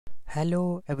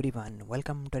Hello everyone,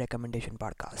 welcome to Recommendation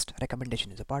Podcast.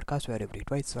 Recommendation is a podcast where every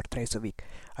twice or thrice a week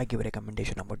I give a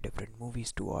recommendation about different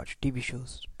movies to watch, TV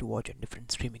shows to watch on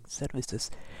different streaming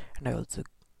services, and I also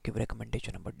give a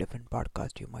recommendation about different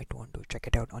podcasts you might want to check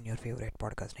it out on your favorite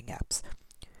podcasting apps.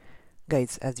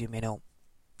 Guys, as you may know,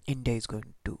 India is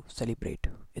going to celebrate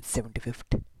its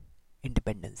 75th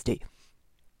Independence Day,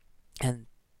 and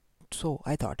so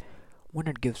I thought why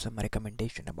not give some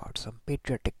recommendation about some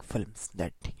patriotic films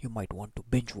that you might want to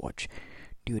binge watch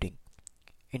during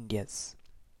India's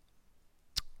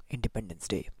Independence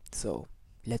Day. So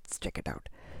let's check it out.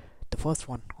 The first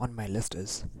one on my list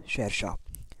is Sher Shah,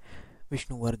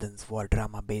 Vishnuvardhan's war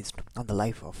drama based on the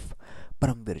life of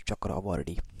Paramvir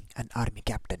Chakravarti, an army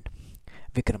captain.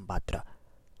 Vikram Batra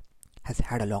has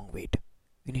had a long wait.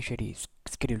 Initially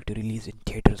scheduled to release in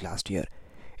theaters last year,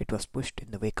 it was pushed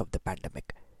in the wake of the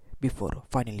pandemic before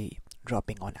finally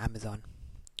dropping on Amazon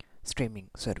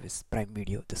streaming service Prime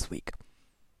Video this week.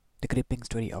 The gripping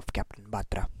story of Captain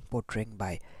Batra, portrayed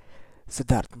by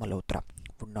Siddharth Malhotra,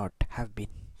 would not have been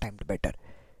timed better.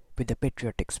 With the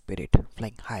patriotic spirit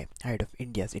flying high ahead of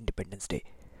India's Independence Day,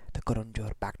 the Karan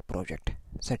Johar-backed project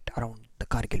set around the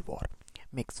Kargil War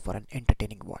makes for an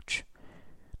entertaining watch.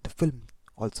 The film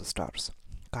also stars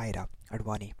Kaira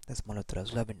Advani as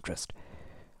Malhotra's love interest,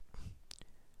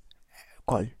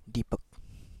 called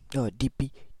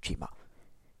DP Chima.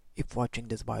 If watching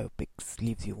this biopic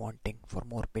leaves you wanting for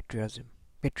more patriotism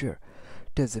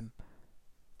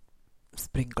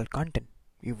sprinkled content,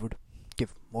 you would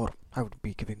give more. I would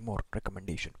be giving more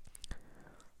recommendation.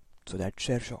 So that's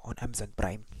Sher Shah on Amazon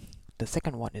Prime. The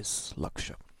second one is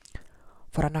Lakshya.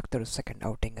 Farhan Akhtar's second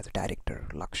outing as a director,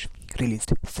 Lakshya,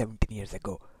 released 17 years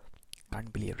ago.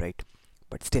 Can't believe, right?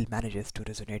 But still manages to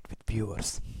resonate with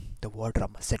viewers. The war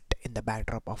drama set in the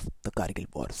backdrop of the Kargil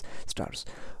Wars stars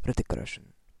Hrithik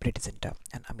Roshan, Preeti Zinta,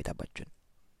 and Amitabh Bachchan.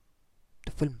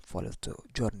 The film follows the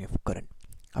journey of Karan,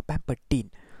 a pampered teen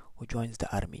who joins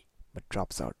the army but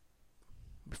drops out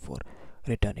before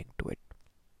returning to it.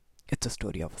 It's a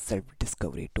story of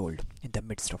self-discovery told in the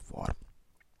midst of war.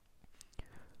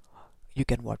 You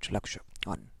can watch Lakshya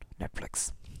on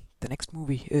Netflix. The next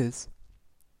movie is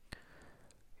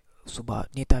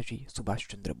Netaji Subhash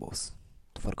Chandra Bose,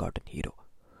 the forgotten hero.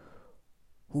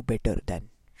 Who better than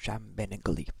Sham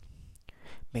Benegali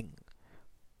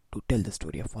to tell the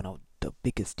story of one of the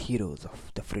biggest heroes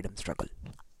of the freedom struggle,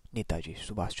 Netaji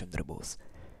Subhash Chandra Bose.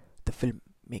 The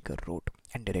filmmaker wrote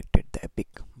and directed the epic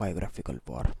biographical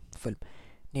war film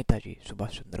Netaji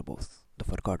Subhash Chandra Bose, The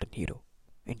Forgotten Hero,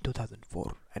 in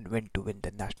 2004 and went to win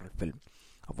the National Film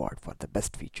Award for the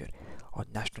Best Feature on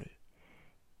National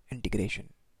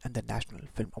Integration and the National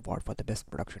Film Award for the Best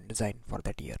Production Design for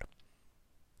that year.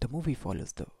 The movie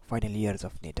follows the final years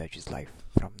of Netaji's life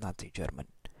from Nazi Germany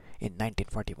in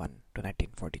 1941 to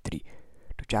 1943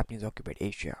 to Japanese occupied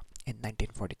Asia in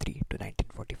 1943 to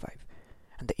 1945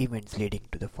 and the events leading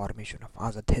to the formation of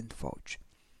Azad Hind Fauj.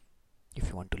 If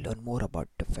you want to learn more about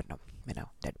the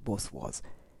phenomena that Bose was,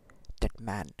 that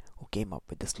man who came up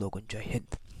with the slogan Jai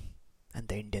Hind and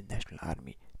the Indian National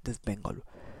Army, this Bengal,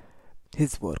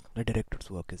 his work, the director's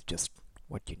work, is just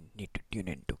what you need to tune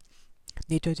into.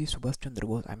 Netaji Subhash Chandra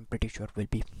Bose, I'm pretty sure, will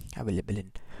be available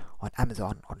on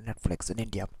Amazon or Netflix in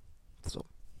India. So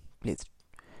please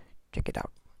check it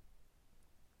out.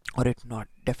 Or if not,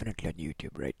 definitely on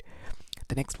YouTube, right?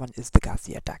 The next one is the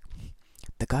Ghazi attack.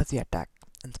 The Ghazi attack,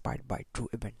 inspired by true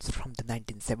events from the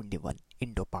 1971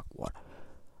 Indo-Pak War.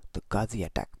 The Ghazi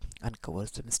attack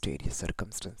uncovers the mysterious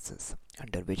circumstances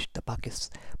under which the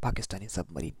Pakistani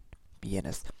submarine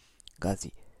PNS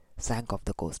Ghazi sank off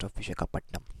the coast of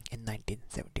Visakhapatnam in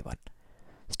 1971,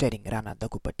 starring Rana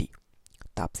Daggubati,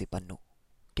 Taapsee Pannu,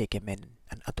 K.K. Menon,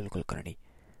 and Atul Kulkarni.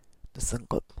 The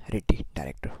Sankalp Reddy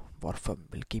director for film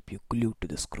will keep you glued to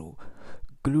the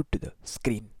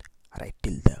screen right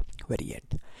till the very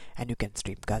end, and you can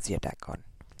stream Ghazi Attack on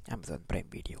Amazon Prime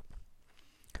Video.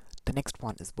 The next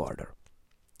one is Border,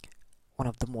 one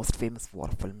of the most famous war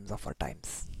films of our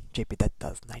times. J.P.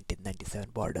 Datta's 1997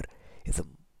 Border is a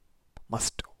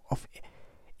must of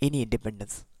any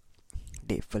Independence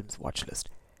Day film's watch list.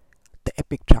 The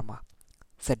epic drama,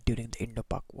 set during the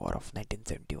Indo-Pak War of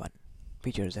 1971,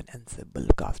 features an ensemble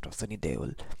cast of Sunny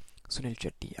Deol, Sunil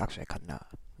Shetty, Akshay Khanna,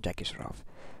 Jackie Shroff,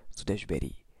 Sudesh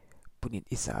Berry, Puneet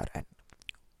Isar, and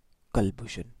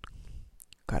Kulbhushan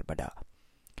Kharbada.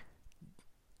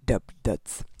 Dubbed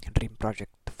Dutt's Dream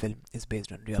Project, the film is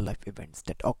based on real-life events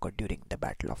that occurred during the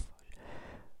Battle of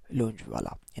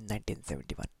Lonjwala in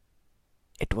 1971.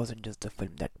 It wasn't just the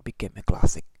film that became a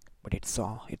classic, but its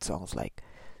songs like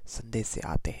Sandesh Se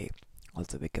Aate Hai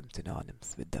also became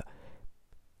synonymous with the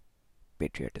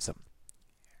patriotism.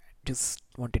 Just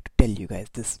wanted to tell you guys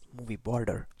this movie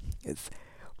Border is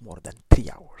more than 3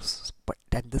 hours, but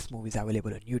then this movie is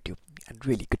available on YouTube and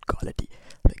really good quality,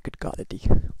 like good quality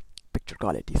picture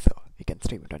quality, so you can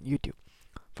stream it on YouTube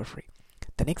for free.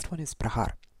 The next one is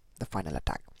Prahar, The Final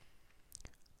Attack.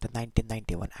 The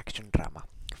 1991 action drama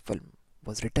film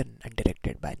was written and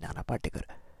directed by Nana Patekar,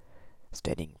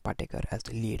 starring Patekar as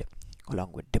the lead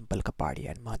along with Dimple Kapadia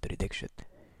and Madhuri Dixit.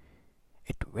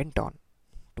 It went on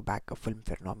to bag a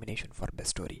Filmfare nomination for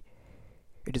Best Story.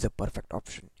 It is a perfect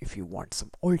option if you want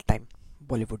some old-time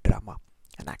Bollywood drama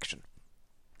and action.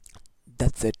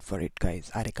 That's it for it,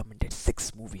 guys. I recommended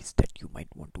 6 movies that you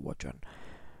might want to watch on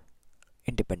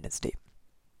Independence Day.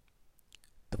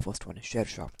 The first one is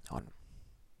Shershah on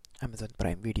Amazon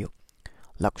Prime Video,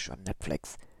 Laksh on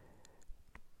Netflix,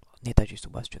 Netaji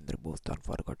Subhash Chandra Bose, The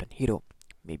Unforgotten Hero.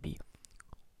 Maybe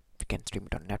you can stream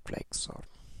it on Netflix or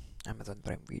Amazon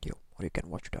Prime Video, or you can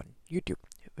watch it on YouTube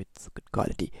with good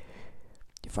quality.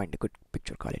 You find a good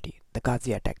picture quality. The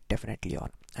Ghazi Attack definitely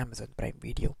on Amazon Prime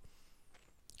Video,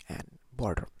 and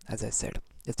Border, as I said,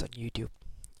 it's on YouTube.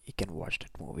 You can watch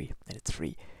that movie and it's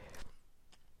free.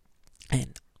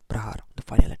 And Prahar, The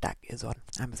Final Attack is on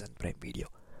Amazon Prime Video.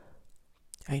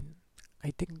 And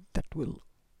I think that will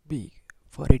be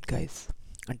for it, guys.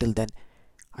 Until then,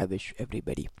 I wish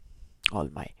everybody, all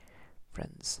my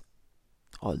friends,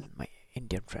 all my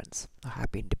Indian friends, a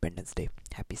happy Independence Day,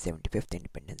 happy 75th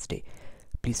Independence Day.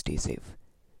 Please stay safe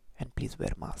and please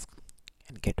wear mask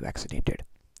and get vaccinated.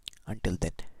 Until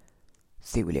then,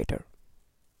 see you later.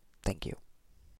 Thank you.